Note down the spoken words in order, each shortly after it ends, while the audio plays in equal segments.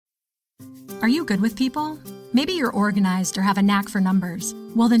Are you good with people? Maybe you're organized or have a knack for numbers.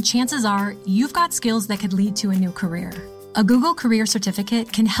 Well, then chances are you've got skills that could lead to a new career. A Google Career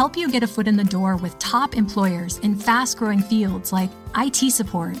Certificate can help you get a foot in the door with top employers in fast-growing fields like IT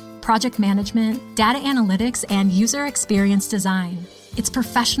support, project management, data analytics, and user experience design. It's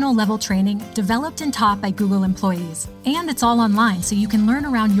professional-level training developed and taught by Google employees. And it's all online, so you can learn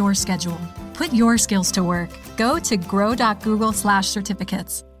around your schedule. Put your skills to work. Go to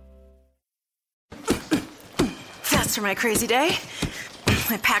grow.google/certificates. After my crazy day,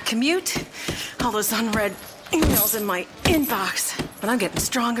 my packed commute, all those unread emails in my inbox. But I'm getting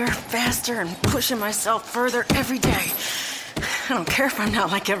stronger, faster, and pushing myself further every day. I don't care if I'm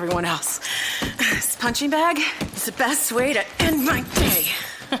not like everyone else. This punching bag is the best way to end my day.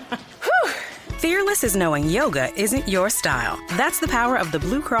 Whew. Fearless is knowing yoga isn't your style. That's the power of the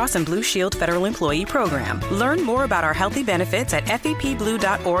Blue Cross and Blue Shield Federal Employee Program. Learn more about our healthy benefits at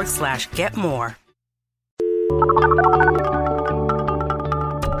fepblue.org/getmore.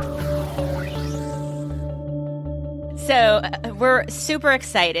 So we're super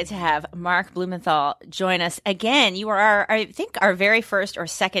excited to have Mark Blumenthal join us again. You are, I think, our very first or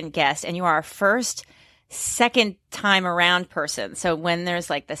second guest, and you are our first second time around person. So when there's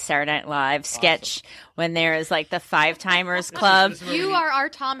like the Saturday Night Live sketch, when there's like the Five Timers Club, you are our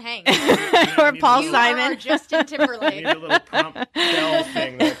Tom Hanks or Paul you Simon, are our Justin Timberlake. You need a little prompt bell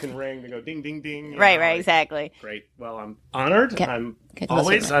thing that can ring to go ding ding ding. Right, exactly. Great. Well, I'm honored. Okay. I'm Good.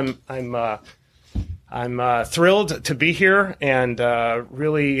 always. I'm thrilled to be here, and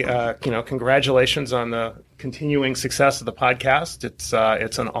really, congratulations on the continuing success of the podcast. It's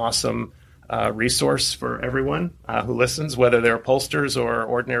an awesome resource for everyone who listens, whether they're pollsters or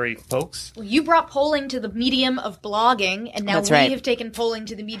ordinary folks. Well, you brought polling to the medium of blogging, and now That's we right. have taken polling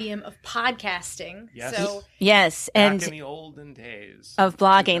to the medium of podcasting. Yes. So Yes, Back and in the olden days of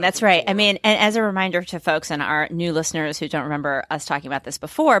blogging. That's right. I 2004. mean, and as a reminder to folks and our new listeners who don't remember us talking about this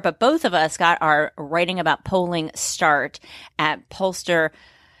before, but both of us got our writing about polling start at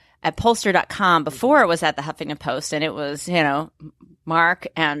pollster.com before it was at the Huffington Post, and it was, Mark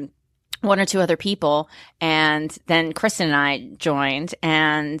and one or two other people, and then Kristen and I joined,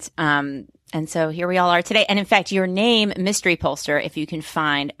 and so here we all are today. And in fact, your name, Mystery Pollster, if you can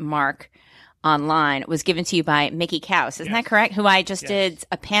find Mark online, was given to you by Mickey Kaus. Isn't that correct? Who I just did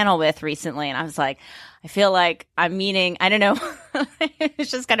a panel with recently, and I was like, I feel like I'm meeting, I don't know,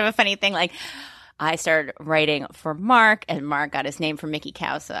 it's just kind of a funny thing, like, I started writing for Mark, and Mark got his name from Mickey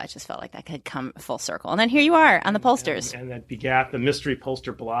Kaus, so I just felt like that could come full circle. And then here you are on the Pollsters. And that begat the Mystery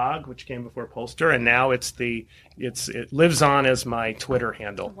Pollster blog, which came before Pollster, and now it lives on as my Twitter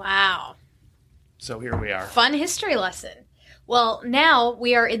handle. wow. So here we are. Fun history lesson. Well, now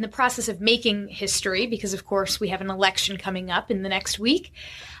we are in the process of making history because, of course, we have an election coming up in the next week.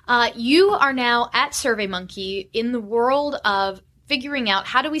 You are now at SurveyMonkey in the world of figuring out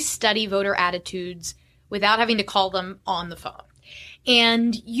how do we study voter attitudes without having to call them on the phone.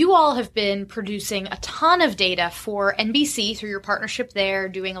 And you all have been producing a ton of data for NBC through your partnership there,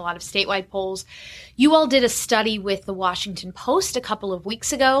 doing a lot of statewide polls. You all did a study with the Washington Post a couple of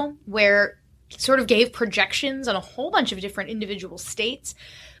weeks ago where sort of gave projections on a whole bunch of different individual states.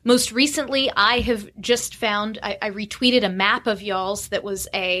 Most recently, I have just found, I retweeted a map of y'all's that was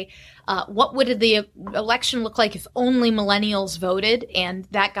what would the election look like if only millennials voted? And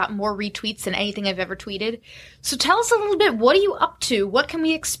that got more retweets than anything I've ever tweeted. So tell us a little bit, what are you up to? What can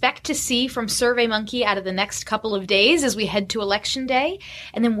we expect to see from SurveyMonkey out of the next couple of days as we head to Election Day?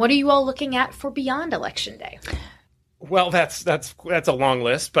 And then what are you all looking at for beyond Election Day? Well, that's a long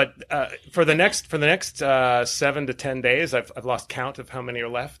list, but for the next 7 to 10 days, I've lost count of how many are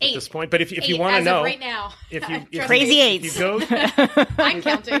left at this point. But if you want to know, right now, Crazy eights. I'm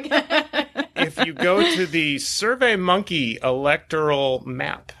counting. If you go to the SurveyMonkey electoral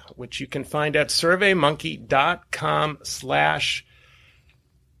map, which you can find at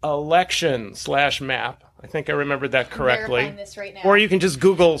surveymonkey.com/election/map, I think I remembered that correctly. Verifying this right now. Or you can just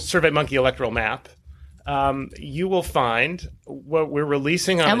Google SurveyMonkey electoral map. You will find what we're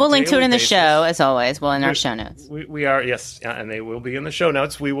releasing on And we'll link to it in the basis. show, as always. Well, in our show notes. We are, yes, and they will be in the show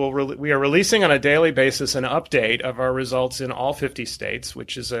notes. We are releasing on a daily basis an update of our results in all 50 states,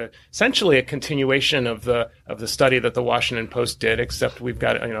 which is essentially a continuation of the study that the Washington Post did, except we've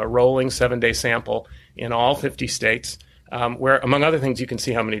got a rolling 7-day sample in all 50 states. Where, among other things, you can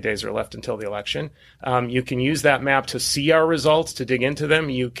see how many days are left until the election. You can use that map to see our results, to dig into them.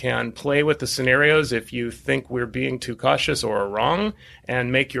 You can play with the scenarios if you think we're being too cautious or wrong,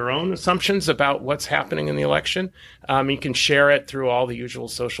 and make your own assumptions about what's happening in the election. You can share it through all the usual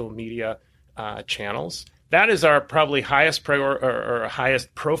social media channels. that is our probably highest or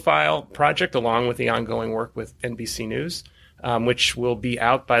highest profile project, along with the ongoing work with NBC News, which will be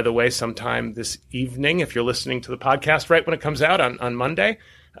out, by the way, sometime this evening if you're listening to the podcast right when it comes out on Monday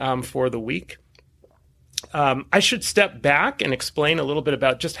for the week. I should step back and explain a little bit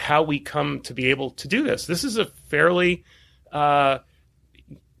about just how we come to be able to do this. This is a fairly, we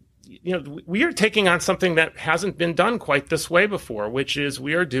are taking on something that hasn't been done quite this way before, which is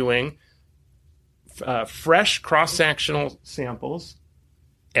we are doing fresh cross-sectional samples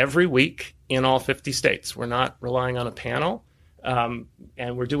every week in all 50 states. We're not relying on a panel, and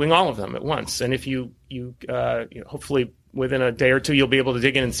we're doing all of them at once. And if you hopefully within a day or two, you'll be able to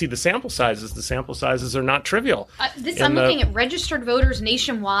dig in and see the sample sizes. The sample sizes are not trivial. I'm looking at registered voters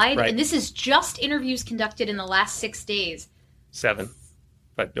nationwide, right. And this is just interviews conducted in the last 6 days. 7,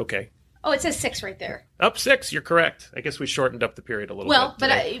 but okay. Oh, it says 6 right there. Up 6, you're correct. I guess we shortened up the period a little bit. Well,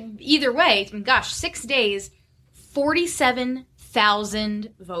 but either way, gosh, 6 days,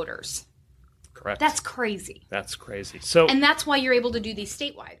 47,000 voters. Correct. That's crazy. That's crazy. So, and that's why you're able to do these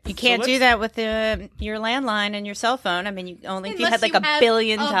statewide. You can't do that with your landline and your cell phone. I mean, if you had like $1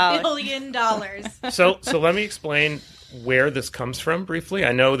 billion. $1 billion. So let me explain where this comes from briefly.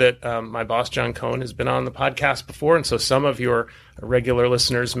 I know that my boss, John Cohn, has been on the podcast before, and so some of your regular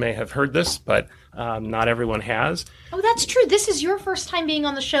listeners may have heard this, but not everyone has. Oh, that's true. This is your first time being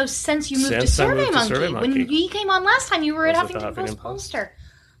on the show since you moved to SurveyMonkey. When you came on last time, you were at Huffington Post Pollster.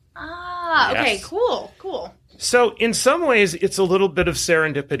 Ah, okay, yes. Cool. So in some ways, it's a little bit of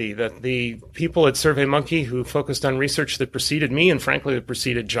serendipity that the people at SurveyMonkey who focused on research that preceded me and frankly that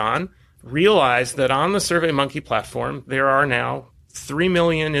preceded John realized that on the SurveyMonkey platform, there are now 3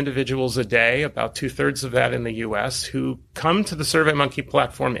 million individuals a day, about 2/3 of that in the U.S., who come to the SurveyMonkey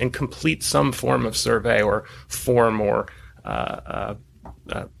platform and complete some form of survey or form or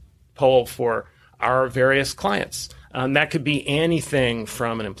poll for our various clients. That could be anything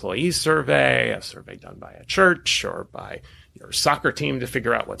from an employee survey, a survey done by a church or by your soccer team to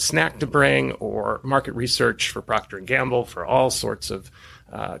figure out what snack to bring, or market research for Procter & Gamble, for all sorts of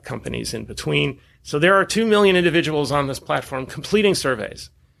companies in between. So there are 2 million individuals on this platform completing surveys.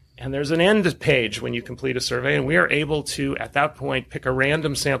 And there's an end page when you complete a survey, and we are able to, at that point, pick a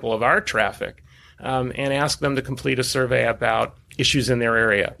random sample of our traffic and ask them to complete a survey about issues in their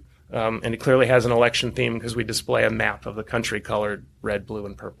area. And it clearly has an election theme because we display a map of the country colored red, blue,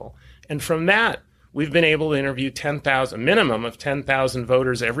 and purple. And from that, we've been able to interview a minimum of 10,000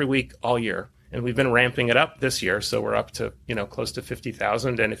 voters every week all year. And we've been ramping it up this year, so we're up to close to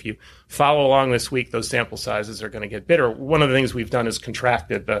 50,000. And if you follow along this week, those sample sizes are going to get bigger. One of the things we've done is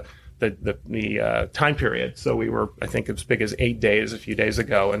contracted the time period. So we were, I think, as big as 8 days a few days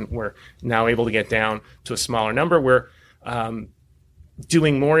ago, and we're now able to get down to a smaller number. We're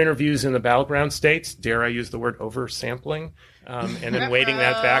doing more interviews in the battleground states. Dare I use the word oversampling? And then weighting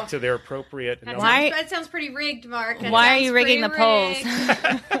that back to their appropriate. That sounds pretty rigged, Mark. Why are you rigging the polls?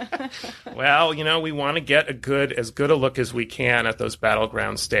 Well, we want to get as good a look as we can at those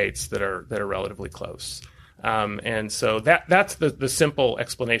battleground states that are relatively close. And so that's the simple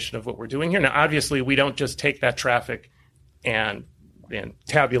explanation of what we're doing here. Now, obviously, we don't just take that traffic and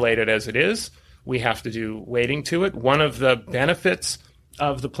tabulate it as it is. We have to do weighting to it. One of the benefits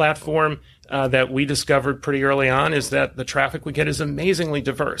of the platform that we discovered pretty early on is that the traffic we get is amazingly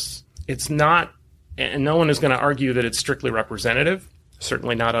diverse. It's not, and no one is going to argue that it's strictly representative,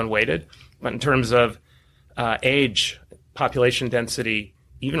 certainly not unweighted, but in terms of age, population density,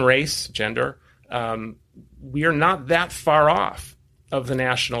 even race, gender, we are not that far off of the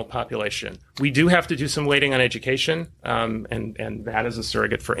national population. We do have to do some weighting on education, and that is a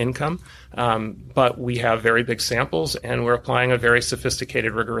surrogate for income. But we have very big samples, and we're applying a very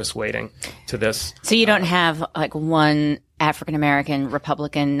sophisticated, rigorous weighting to this. So you don't have like one African-American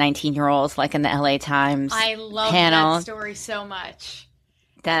Republican 19-year-olds like in the LA Times I love panel. That story so much.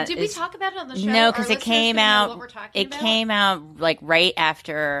 Did we talk about it on the show? No, because it came out. It came out like right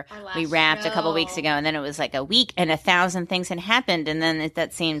after we wrapped a couple weeks ago, and then it was like a week and 1,000 things had happened, and then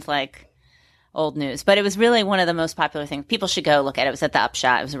that seemed like old news. But it was really one of the most popular things. People should go look at it. It was at the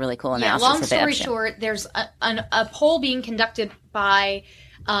Upshot. It was a really cool analysis. Long story short, there's a poll being conducted by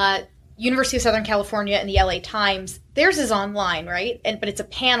University of Southern California and the LA Times. Theirs is online, right? But it's a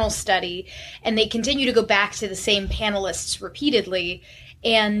panel study, and they continue to go back to the same panelists repeatedly.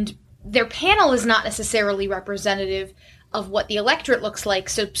 And their panel is not necessarily representative of what the electorate looks like.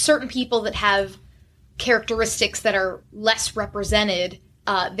 So certain people that have characteristics that are less represented,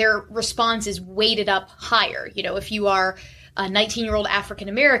 their response is weighted up higher. If you are a 19-year-old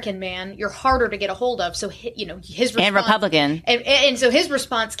African-American man, you're harder to get a hold of. So, his response... And Republican. And so his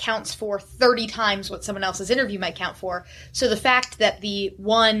response counts for 30 times what someone else's interview might count for. So the fact that the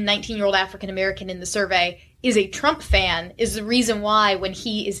one 19-year-old African-American in the survey is a Trump fan is the reason why when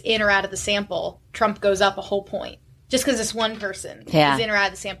he is in or out of the sample, Trump goes up a whole point. Just because this one person is in or out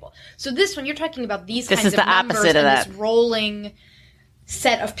of the sample. So this one, you're talking about these kinds of numbers and this rolling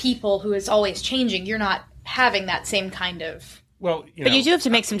set of people who is always changing. You're not having that same kind of... Well, but you do have to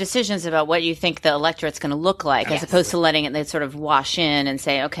make some decisions about what you think the electorate's going to look like, as opposed to letting it sort of wash in and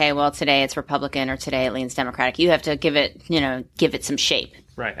say, okay, well, today it's Republican or today it leans Democratic. You have to give it some shape.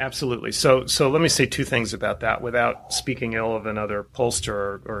 Right, absolutely. So let me say two things about that without speaking ill of another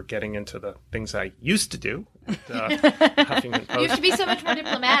pollster or getting into the things I used to do. Huffington Post. You used to be so much more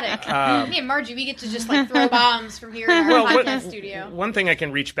diplomatic. Me and Margie, we get to just throw bombs from here in our podcast studio. One thing I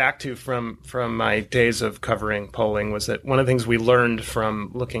can reach back to from my days of covering polling was that one of the things we learned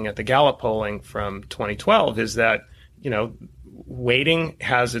from looking at the Gallup polling from 2012 is that, weighting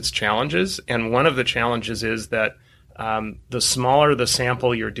has its challenges. And one of the challenges is that the smaller the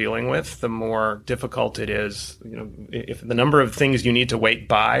sample you're dealing with, the more difficult it is. If the number of things you need to weight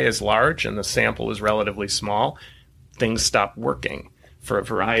by is large and the sample is relatively small, things stop working for a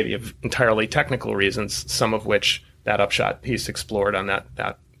variety of entirely technical reasons, some of which that Upshot piece explored on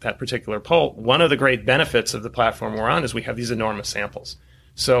that particular poll. One of the great benefits of the platform we're on is we have these enormous samples.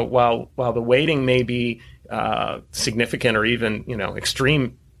 So while the weighting may be significant or even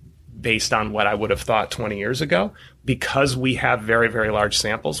extreme based on what I would have thought 20 years ago, because we have very, very large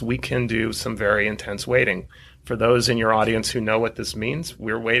samples, we can do some very intense weighting. For those in your audience who know what this means,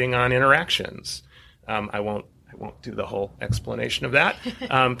 we're weighting on interactions. I won't do the whole explanation of that,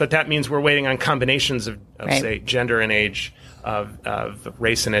 but that means we're weighting on combinations of say, gender and age, of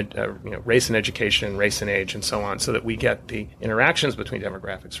race and education, race and age, and so on, so that we get the interactions between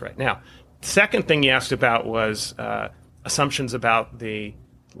demographics right now. The second thing you asked about was assumptions about the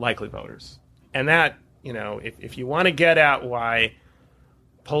likely voters. And that, if you want to get at why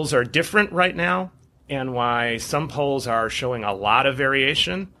polls are different right now and why some polls are showing a lot of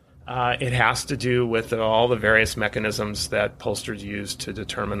variation, it has to do with all the various mechanisms that pollsters use to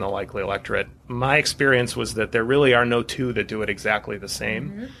determine the likely electorate. My experience was that there really are no two that do it exactly the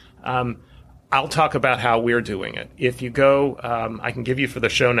same. Mm-hmm. I'll talk about how we're doing it. If you go, I can give you for the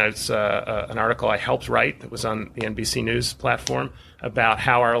show notes an article I helped write that was on the NBC News platform about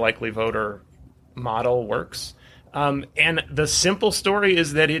how our likely voter model works. And the simple story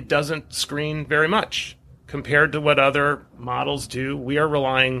is that it doesn't screen very much compared to what other models do. We are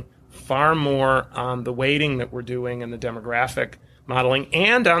relying far more on the weighting that we're doing and the demographic modeling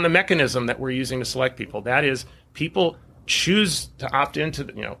and on the mechanism that we're using to select people. That is, people choose to opt into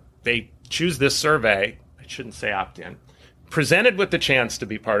they choose this survey. I shouldn't say opt-in. Presented with the chance to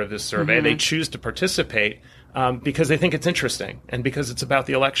be part of this survey, they choose to participate because they think it's interesting and because it's about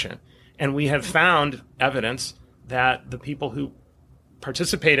the election. And we have found evidence that the people who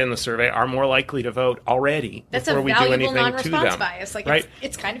participate in the survey are more likely to vote already before we do anything to them. That's a valuable non-response bias. Right?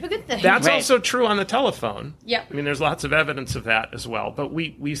 It's kind of a good thing. That's also true on the telephone. Yep. I mean, there's lots of evidence of that as well. But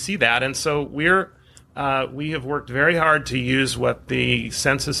we see that, and so we have worked very hard to use what the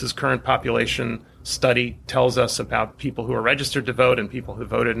census's current population study tells us about people who are registered to vote and people who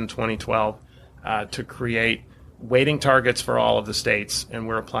voted in 2012 to create weighting targets for all of the states, and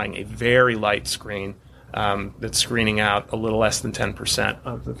we're applying a very light screen that's screening out a little less than 10%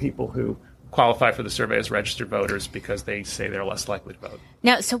 of the people who qualify for the survey as registered voters because they say they're less likely to vote.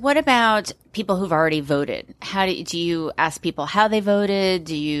 Now, so what about people who've already voted? How do you ask people how they voted?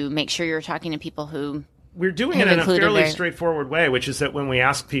 Do you make sure you're talking to people who... We're doing it in a fairly straightforward way, which is that when we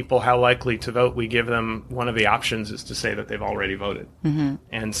ask people how likely to vote, we give them one of the options is to say that they've already voted. Mm-hmm.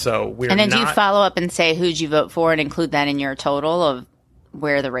 And so we're And then do you follow up and say who'd you vote for and include that in your total of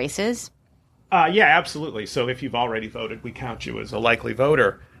where the race is? Yeah, absolutely. So if you've already voted, we count you as a likely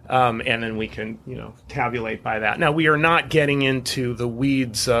voter. And then we can, tabulate by that. Now, we are not getting into the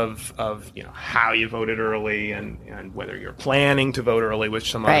weeds of how you voted early and whether you're planning to vote early,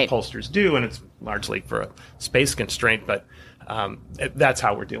 which some other pollsters do, and it's largely for a space constraint, but that's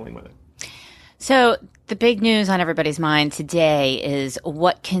how we're dealing with it. So the big news on everybody's mind today is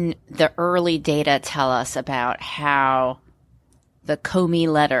what can the early data tell us about how the Comey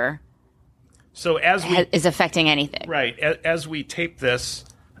letter is affecting anything? Right. As we tape this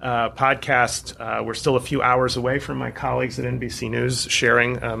podcast, we're still a few hours away from my colleagues at NBC News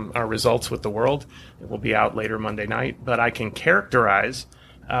sharing our results with the world. It will be out later Monday night, but I can characterize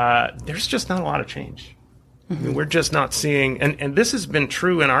there's just not a lot of change. Mm-hmm. I mean, we're just not seeing, and this has been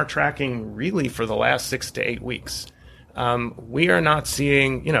true in our tracking really for the last 6 to 8 weeks. we are not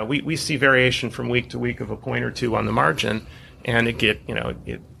seeing, we see variation from week to week of a point or two on the margin, and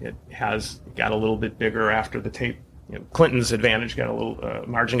it has got a little bit bigger after the tape. Clinton's advantage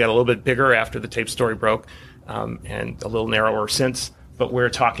margin got a little bit bigger after the tape story broke, and a little narrower since. But we're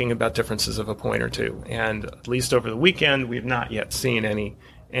talking about differences of a point or two, and at least over the weekend, we've not yet seen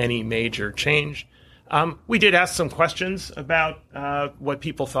any major change. We did ask some questions about what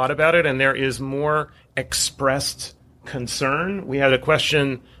people thought about it, and there is more expressed concern. We had a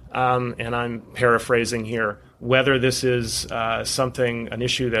question, and I'm paraphrasing here, whether this is an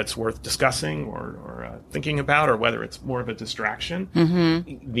issue that's worth discussing or thinking about, or whether it's more of a distraction.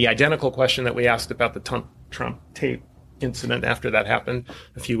 Mm-hmm. The identical question that we asked about the Trump tape incident after that happened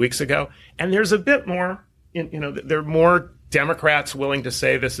a few weeks ago. And there's a bit more, there are more Democrats willing to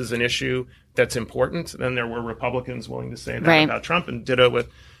say this is an issue that's important than there were Republicans willing to say that about Trump, and ditto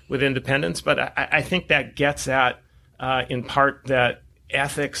with independents. But I think that gets at, in part, that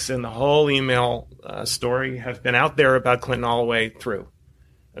ethics and the whole email story have been out there about Clinton all the way through.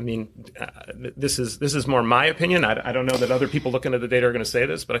 I mean, this is more my opinion. I don't know that other people looking at the data are going to say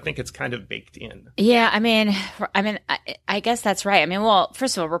this, but I think it's kind of baked in. Yeah, I guess that's right. Well,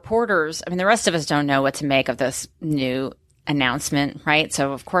 first of all, reporters, the rest of us don't know what to make of this new announcement, right?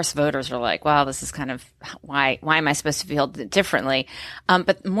 So of course voters are like, wow, this is kind of why am I supposed to feel differently?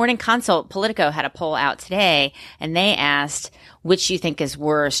 But Morning Consult Politico had a poll out today, and they asked which you think is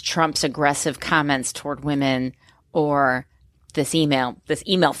worse, Trump's aggressive comments toward women or this email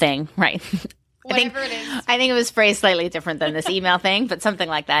thing, right? Whatever it is. I think it was phrased slightly different than this email thing, but something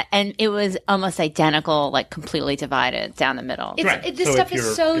like that. And it was almost identical, like completely divided down the middle. This stuff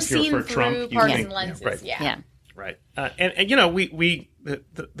is so seen through partisan lenses. Right. Yeah. Right. And we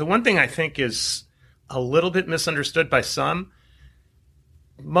the one thing I think is a little bit misunderstood by some,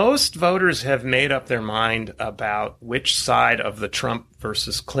 most voters have made up their mind about which side of the Trump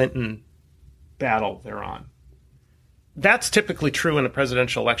versus Clinton battle they're on. That's typically true in a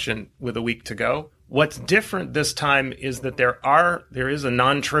presidential election with a week to go. What's different this time is that there is a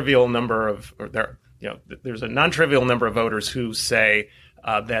non-trivial number of there's a non-trivial number of voters who say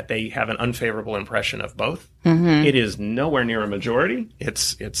that they have an unfavorable impression of both. Mm-hmm. It is nowhere near a majority.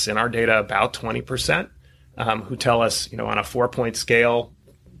 It's in our data about 20% who tell us, on a 4-point scale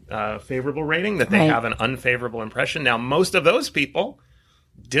favorable rating that they have an unfavorable impression. Now, most of those people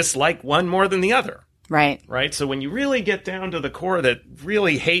dislike one more than the other. Right. So when you really get down to the core that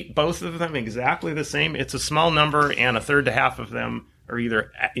really hate both of them exactly the same, it's a small number, and a third to half of them are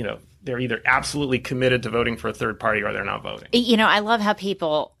either, they're either absolutely committed to voting for a third party or they're not voting. I love how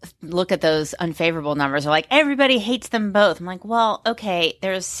people look at those unfavorable numbers. They're like, everybody hates them both. I'm like, well, okay,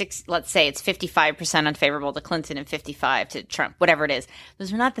 let's say it's 55% unfavorable to Clinton and 55 to Trump, whatever it is.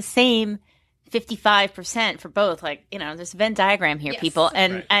 Those are not the same 55% for both. Like, there's a Venn diagram here, yes, people.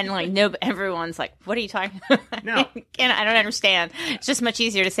 And like, no, everyone's like, what are you talking about? No. I don't understand. It's just much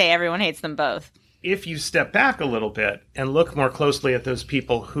easier to say everyone hates them both. If you step back a little bit and look more closely at those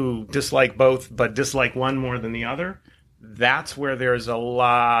people who dislike both but dislike one more than the other, that's where there's a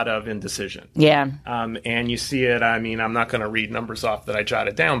lot of indecision. Yeah. And you see it, I'm not going to read numbers off that I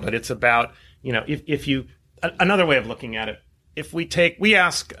jotted down, but it's about, if you, another way of looking at it, if we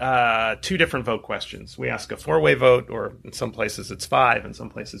ask 2 different vote questions. We ask a 4-way vote, or in some places it's 5, in some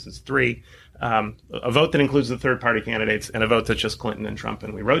places it's 3. A vote that includes the third-party candidates, and a vote that's just Clinton and Trump,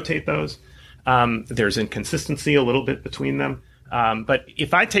 and we rotate those. There's inconsistency a little bit between them. But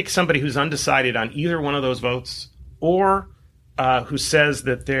if I take somebody who's undecided on either one of those votes, or who says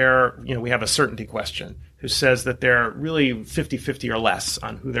that we have a certainty question, who says that they're really 50-50 or less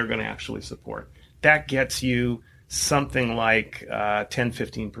on who they're going to actually support, that gets you something like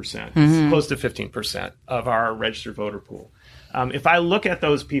 10-15%, mm-hmm. close to 15% of our registered voter pool. If I look at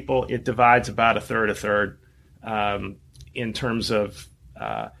those people, it divides about a third, in terms of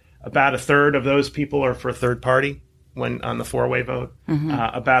about a third of those people are for a third party when on the 4-way vote. Mm-hmm.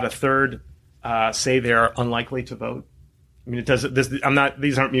 About a third say they're unlikely to vote.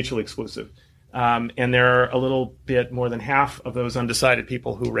 These aren't mutually exclusive. And there are a little bit more than half of those undecided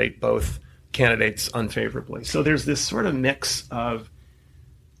people who rate both candidates unfavorably. So there's this sort of mix of,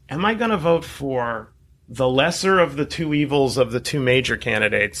 am I going to vote for the lesser of the two evils of the two major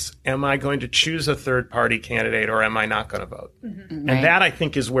candidates? Am I going to choose a third-party candidate, or am I not going to vote? Mm-hmm. And that, I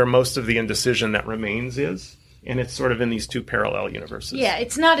think, is where most of the indecision that remains is. And it's sort of in these two parallel universes. Yeah,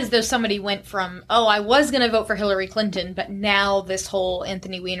 it's not as though somebody went from, I was going to vote for Hillary Clinton, but now this whole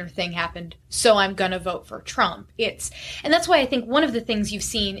Anthony Weiner thing happened, so I'm going to vote for Trump. And that's why I think one of the things you've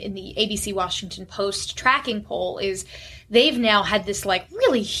seen in the ABC Washington Post tracking poll is they've now had this like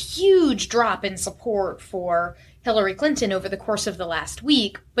really huge drop in support for Hillary Clinton over the course of the last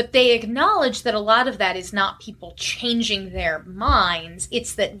week, but they acknowledge that a lot of that is not people changing their minds.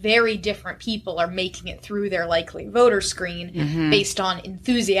 It's that very different people are making it through their likely voter screen based on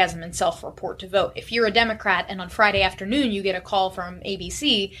enthusiasm and self-report to vote. If you're a Democrat and on Friday afternoon you get a call from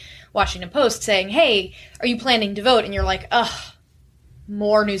ABC, Washington Post, saying, hey, are you planning to vote? And you're like, ugh,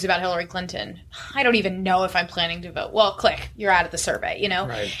 more news about Hillary Clinton. I don't even know if I'm planning to vote. Well, click, you're out of the survey, you know?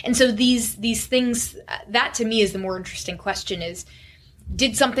 Right. And so these things, that to me is the more interesting question is,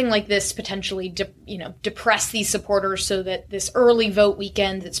 did something like this potentially, depress these supporters so that this early vote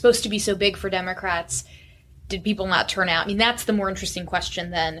weekend that's supposed to be so big for Democrats, did people not turn out? I mean, that's the more interesting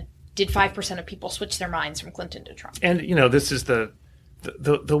question than did 5% of people switch their minds from Clinton to Trump? And, this is the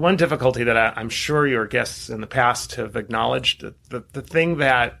one difficulty that I'm sure your guests in the past have acknowledged, the thing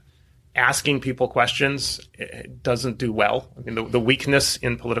that asking people questions doesn't do well. I mean, the weakness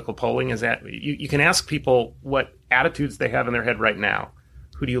in political polling is that you can ask people what attitudes they have in their head right now.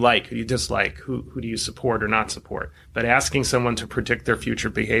 Who do you like? Who do you dislike? Who do you support or not support? But asking someone to predict their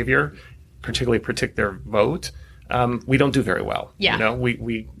future behavior, particularly predict their vote, we don't do very well. Yeah.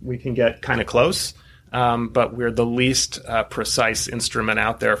 We can get kind of close. But we're the least precise instrument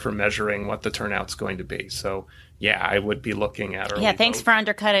out there for measuring what the turnout's going to be. So, yeah, I would be looking at early thanks vote. for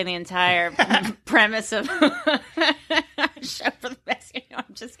undercutting the entire premise of show for the best.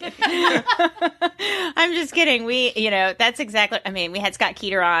 I'm just kidding. I'm just kidding. That's exactly. I mean, we had Scott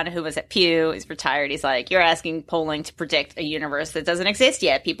Keeter on, who was at Pew. He's retired. He's like, you're asking polling to predict a universe that doesn't exist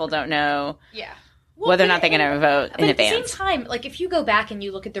yet. People don't know. Yeah. Whether or not they're going to vote in advance. But at the same time, like if you go back and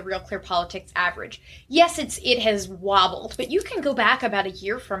you look at the Real Clear Politics average, yes, it has wobbled, but you can go back about a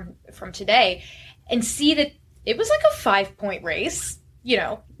year from today and see that it was like a 5-point race,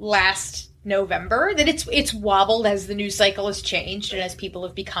 last November. That it's wobbled as the news cycle has changed and as people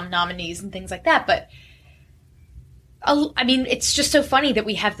have become nominees and things like that. But I mean, it's just so funny that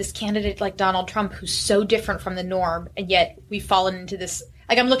we have this candidate like Donald Trump who's so different from the norm, and yet we've fallen into this.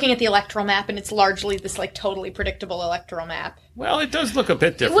 Like, I'm looking at the electoral map, and it's largely this, like, totally predictable electoral map. Well, it does look a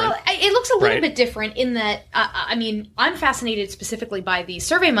bit different. Well, it looks a little bit different in that, I'm fascinated specifically by the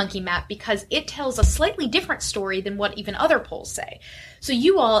SurveyMonkey map because it tells a slightly different story than what even other polls say. So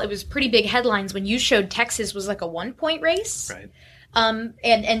it was pretty big headlines when you showed Texas was like a 1-point race. Right.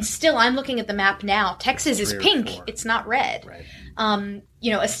 And still, I'm looking at the map now. Texas is pink. 4. It's not red. Right.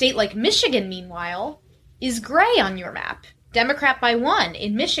 A state like Michigan, meanwhile, is gray on your map. Democrat by 1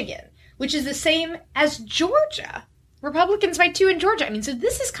 in Michigan, which is the same as Georgia. Republicans by 2 in Georgia. I mean, so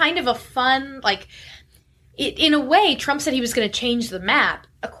this is kind of a fun, in a way, Trump said he was going to change the map.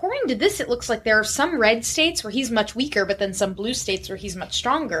 According to this, it looks like there are some red states where he's much weaker, but then some blue states where he's much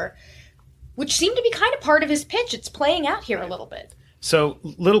stronger, which seem to be kind of part of his pitch. It's playing out here a little bit. So,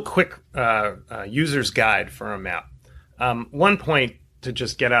 little quick user's guide for a map. One point to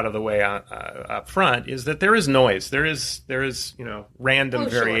just get out of the way up front is that there is noise. There is random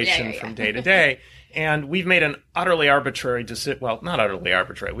variation from day to day. And we've made an utterly arbitrary decision. Well, not utterly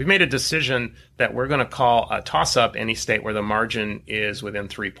arbitrary. We've made a decision that we're going to call a toss-up any state where the margin is within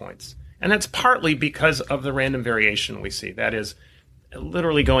 3 points. And that's partly because of the random variation we see. That is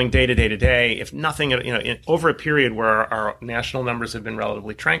literally going day to day to day. If nothing, over a period where our national numbers have been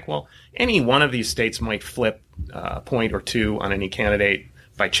relatively tranquil, any one of these states might flip a point or two on any candidate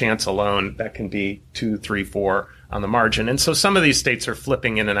by chance alone. That can be 2, 3, 4 on the margin. And so some of these states are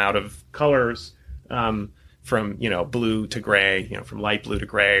flipping in and out of colors from, blue to gray, from light blue to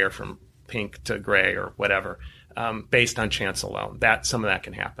gray or from pink to gray or whatever, based on chance alone. Some of that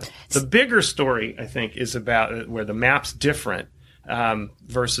can happen. The bigger story, I think, is about where the map's different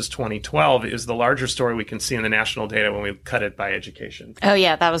versus 2012 is the larger story we can see in the national data when we cut it by education. Oh,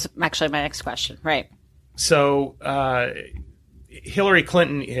 yeah. That was actually my next question. Right. So Hillary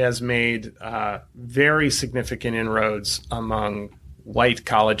Clinton has made very significant inroads among white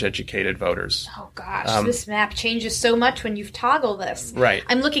college-educated voters. Oh, gosh. This map changes so much when you toggle this. Right.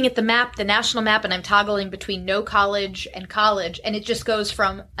 I'm looking at the map, the national map, and I'm toggling between no college and college, and it just goes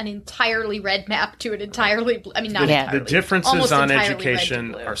from an entirely red map to an entirely blue. I mean, not entirely. The differences on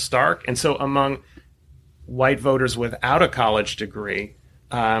education are stark. And so among white voters without a college degree,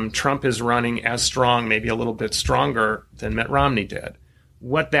 Trump is running as strong, maybe a little bit stronger than Mitt Romney did.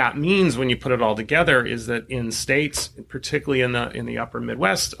 What that means when you put it all together is that in states, particularly in the upper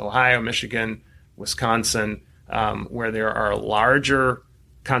Midwest, Ohio, Michigan, Wisconsin, where there are larger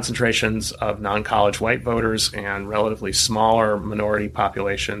concentrations of non-college white voters and relatively smaller minority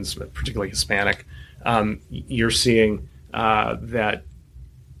populations, particularly Hispanic, you're seeing that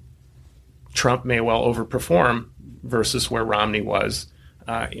Trump may well overperform versus where Romney was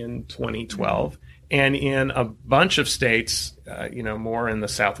in 2012. And in a bunch of states, more in the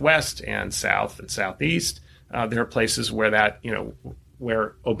Southwest and South and Southeast, there are places where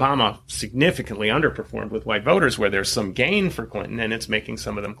where Obama significantly underperformed with white voters, where there's some gain for Clinton, and it's making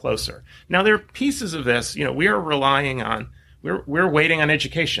some of them closer. Now, there are pieces of this, we are relying on, we're waiting on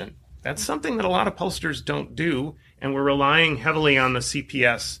education. That's something that a lot of pollsters don't do, and we're relying heavily on the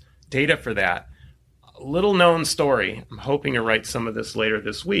CPS data for that. Little known story, I'm hoping to write some of this later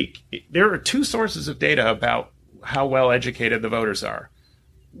this week. There are two sources of data about how well educated the voters are.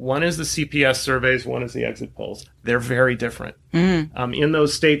 One is the CPS surveys, one is the exit polls. They're very different. In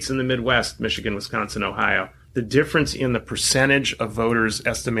those states in the Midwest, Michigan, Wisconsin, Ohio, the difference in the percentage of voters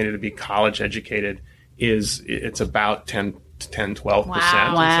estimated to be college educated it's about 10 to 12% in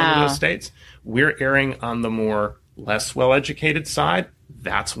some of those states. We're erring on the more less well-educated side.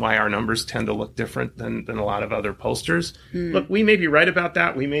 That's why our numbers tend to look different than a lot of other pollsters. Look, we may be right about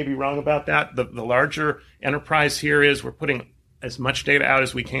that. We may be wrong about that. The larger enterprise here is we're putting as much data out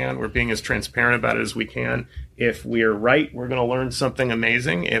as we can. We're being as transparent about it as we can. If we're right, we're going to learn something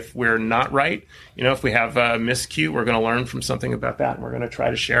amazing. If we're not right, if we have a miscue, we're going to learn from something about that, and we're going to try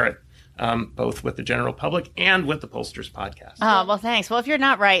to share it, both with the general public and with the Pollsters podcast. Oh, well, thanks. Well, if you're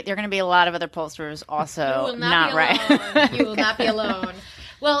not right, there are going to be a lot of other pollsters also not right. You will not be alone.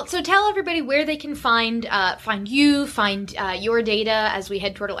 Well, so tell everybody where they can find you, find your data as we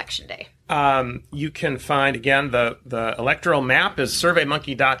head toward Election Day. You can find, again, the electoral map is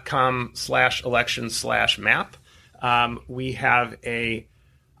surveymonkey.com/election/map. We have a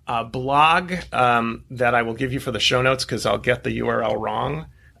blog that I will give you for the show notes because I'll get the URL wrong.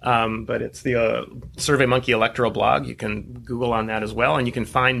 But it's the SurveyMonkey electoral blog. You can Google on that as well. And you can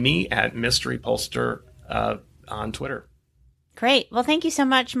find me at Mystery Pollster on Twitter. Great. Well, thank you so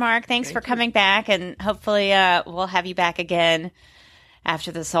much, Mark. Thanks for coming back. And hopefully we'll have you back again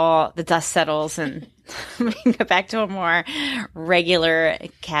after the dust settles and we can go back to a more regular,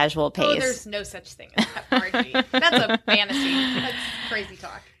 casual pace. Oh, there's no such thing as pep orgy. That's a fantasy. That's crazy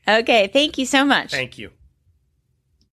talk. Okay. Thank you so much. Thank you.